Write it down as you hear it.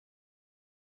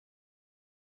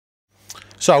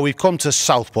So we've come to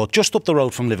Southport, just up the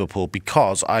road from Liverpool,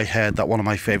 because I heard that one of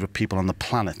my favourite people on the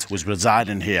planet was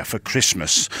residing here for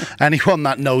Christmas. Anyone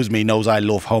that knows me knows I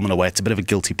love Home and Away. It's a bit of a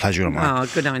guilty pleasure of mine.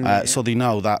 Oh, good on you. So they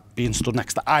know that being stood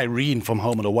next to Irene from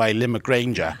Home and Away, Lynne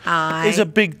McGranger, is a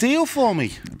big deal for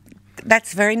me.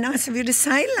 That's very nice of you to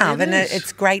say, love, and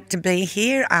it's great to be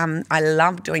here. I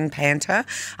love doing panto.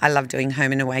 I love doing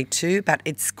Home and Away too, but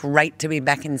it's great to be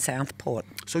back in Southport.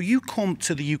 So you come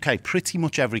to the UK pretty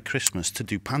much every Christmas to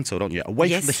do panto, don't you? Away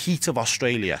from the heat of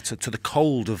Australia to the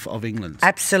cold of England.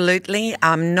 Absolutely.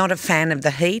 I'm not a fan of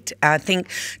the heat. I think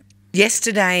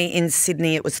yesterday in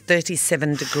Sydney it was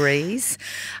 37 degrees.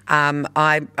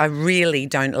 I really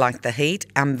don't like the heat.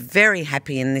 I'm very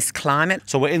happy in this climate.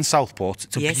 So we're in Southport.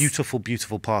 It's a beautiful,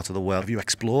 beautiful part of the world. Have you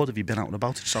explored? Have you been out and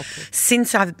about in Southport?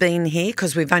 Since I've been here,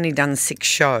 because we've only done 6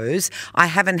 shows, I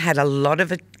haven't had a lot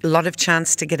of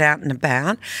chance to get out and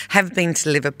about. Have been to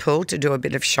Liverpool to do a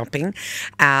bit of shopping,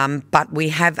 but we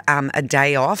have a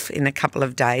day off in a couple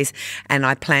of days, and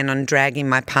I plan on dragging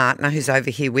my partner, who's over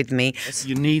here with me.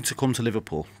 You need to come to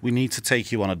Liverpool. We need to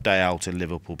take you on a day out in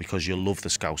Liverpool because you'll love the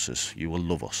Scousers. You will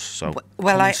love us. So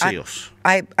come and see us.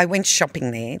 I went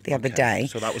shopping there the other day.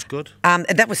 So that was good?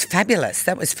 That was fabulous.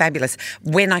 That was fabulous.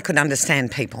 When I could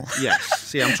understand people. Yes.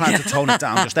 See, I'm trying to tone it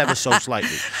down just ever so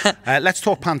slightly. Let's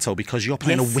talk panto because you're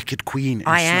playing a wicked queen in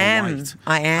Snow White.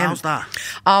 I am. How's that?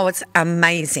 Oh, it's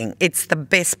amazing. It's the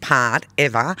best part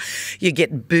ever. You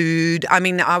get booed. I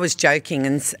mean, I was joking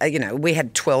and, you know, we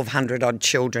had 1,200 odd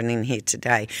children in here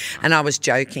today. And I was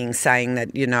joking saying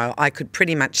that, you know, I could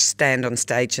pretty much stand on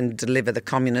stage and deliver the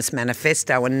Communist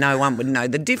Manifesto and no one would know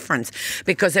the difference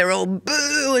because they're all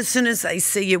boo as soon as they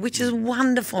see you, which is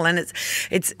wonderful. And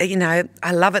it's you know,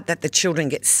 I love it that the children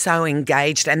get so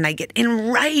engaged and they get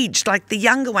enraged, like the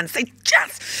younger ones. They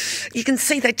just, you can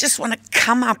see they just want to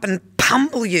come up and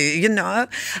pummel you, you know.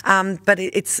 But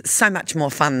it's so much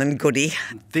more fun than Goody.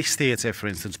 This theatre, for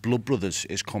instance, Blood Brothers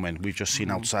is coming. We've just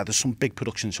seen outside. There's some big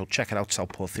productions, so check it out,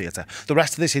 Southport Theatre. The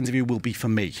rest of this interview will be for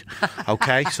me,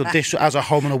 okay? So this, as a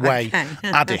Home and Away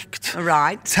addict.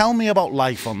 Right. Tell me about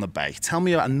life on the bay. Tell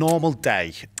me about a normal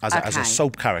day as a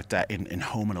soap character in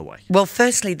Home and Away. Well,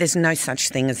 firstly, there's no such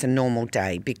thing as a normal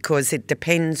day because it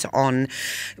depends on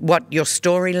what your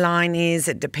storyline is.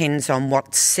 It depends on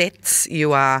what sets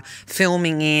you are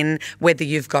filming in, whether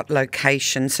you've got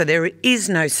location. So there is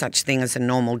no such thing as a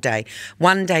normal day.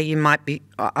 One day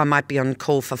I might be on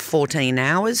call for 14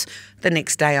 hours. The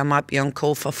next day I might be on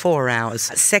call for 4 hours.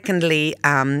 Secondly,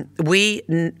 we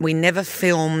never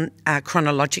film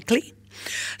chronologically.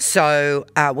 So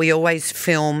we always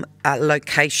film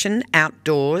location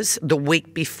outdoors the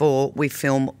week before we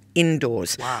film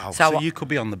indoors. Wow. So you could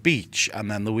be on the beach and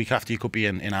then the week after you could be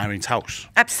in Irene's house.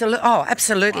 Absolutely. Oh,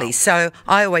 absolutely. Wow. So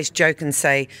I always joke and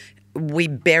say we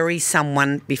bury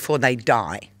someone before they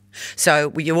die.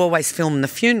 So you always film the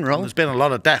funeral. Well, there's been a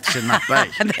lot of deaths in that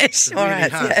bay. There sure really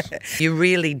has. Yeah. You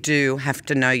really do have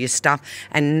to know your stuff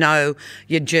and know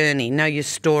your journey, know your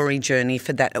story journey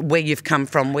for that, where you've come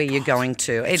from, where you're going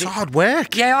to. It's hard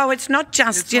work. Yeah, it's not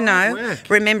just, you know,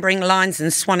 remembering lines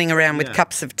and swanning around with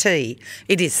cups of tea.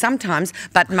 It is sometimes,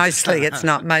 but mostly it's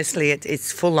not. Mostly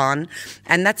it's full on.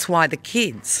 And that's why the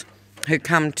kids who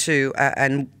come to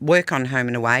and work on Home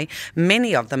and Away,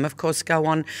 many of them, of course, go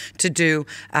on to do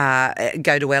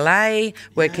go to LA,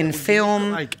 work in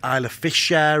film, like Isla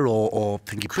Fisher or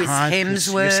Chris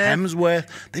Hemsworth.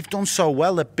 They've done so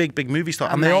well. They're big movie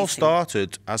stars, and they all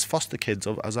started as foster kids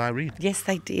as Irene. Yes,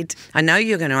 they did. I know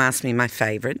you're going to ask me my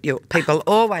favourite. People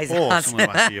always ask. Someone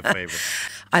ask you your favourite.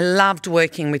 I loved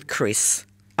working with Chris.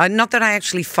 Not that I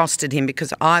actually fostered him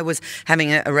because I was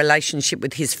having a relationship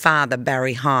with his father,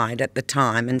 Barry Hyde, at the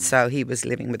time, and so he was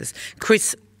living with us.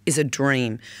 Chris is a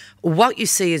dream. What you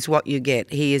see is what you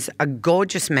get. He is a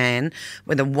gorgeous man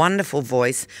with a wonderful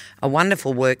voice, a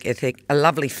wonderful work ethic, a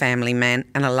lovely family man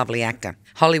and a lovely actor.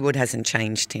 Hollywood hasn't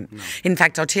changed him. No. In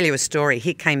fact, I'll tell you a story.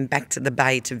 He came back to the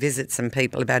Bay to visit some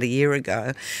people about a year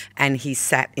ago and he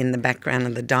sat in the background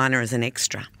of the diner as an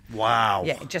extra. Wow.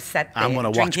 Yeah, just sat there. I'm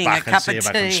going to watch back and see if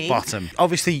I can spot him.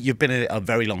 Obviously, you've been a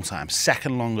very long time.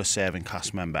 Second longest serving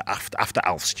cast member after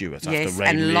Alf Stewart. Yes, after Ray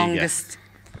and Lee, longest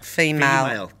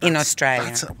female in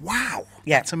Australia. Wow.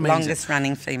 Yeah, that's amazing. Longest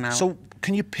running female. So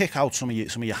can you pick out some of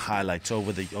your highlights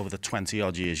over the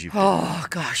 20-odd years you've been? Oh,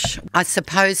 gosh. I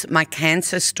suppose my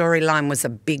cancer storyline was a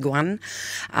big one.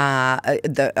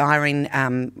 Irene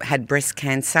had breast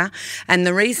cancer. And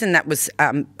the reason that was,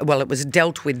 well, it was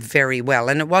dealt with very well.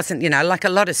 And it wasn't, you know, like a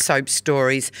lot of soap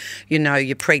stories, you know,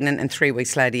 you're pregnant and 3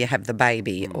 weeks later you have the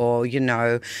baby. Or, you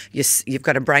know, you've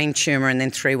got a brain tumour and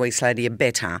then 3 weeks later you're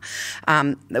better.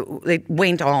 It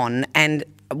went on and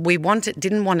we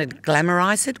didn't want to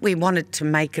glamorise it. We wanted to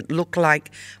make it look like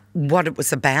what it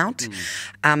was about.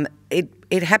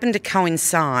 It happened to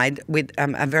coincide with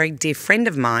a very dear friend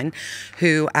of mine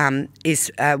who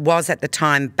was at the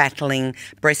time battling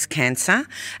breast cancer.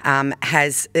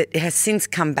 It has since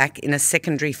come back in a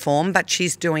secondary form, but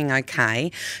she's doing okay.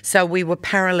 So we were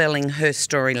paralleling her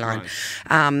storyline.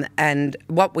 Right. And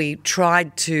what we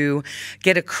tried to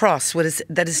get across was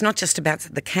that it's not just about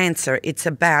the cancer, it's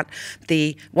about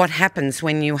what happens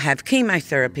when you have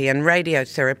chemotherapy and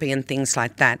radiotherapy and things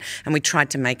like that. And we tried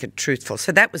to make it truthful.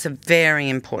 So that was a very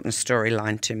important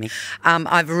storyline to me.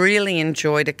 I've really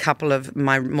enjoyed a couple of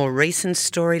my more recent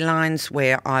storylines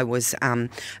where I was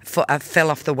fell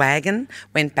off the wagon,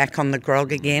 went back on the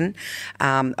grog again.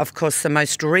 Of course, the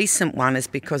most recent one is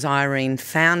because Irene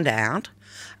found out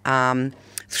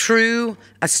through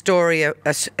a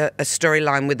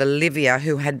storyline with Olivia,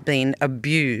 who had been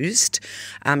abused.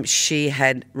 She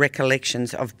had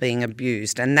recollections of being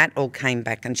abused, and that all came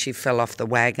back, and she fell off the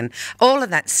wagon. All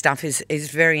of that stuff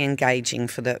is very engaging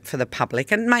for the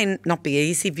public. It may not be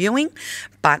easy viewing,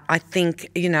 but I think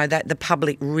that the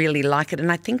public really like it,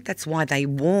 and I think that's why they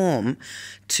warm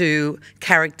to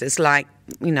characters like,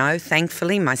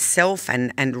 thankfully myself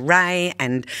and Ray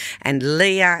and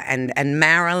Leah and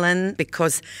Marilyn,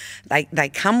 because they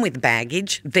come with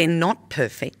baggage. They're not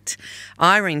perfect.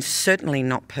 Irene's certainly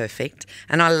not perfect,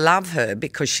 and I love her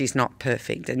because she's not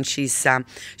perfect, and she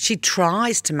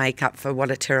tries to make up for what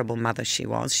a terrible mother she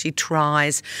was. She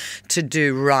tries to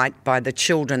do right by the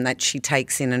children that she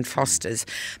takes in and fosters,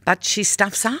 but she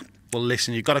stuffs up. Well,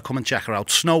 listen, you've got to come and check her out.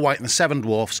 Snow White and the Seven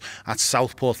Dwarfs at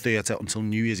Southport Theatre until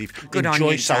New Year's Eve. Good Enjoy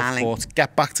on you, Southport. Darling.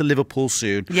 Get back to Liverpool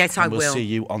soon. Yes, I will. We'll see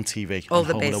you on TV. All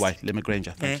the best. Home and Away. Lynne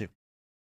McGranger, thank you.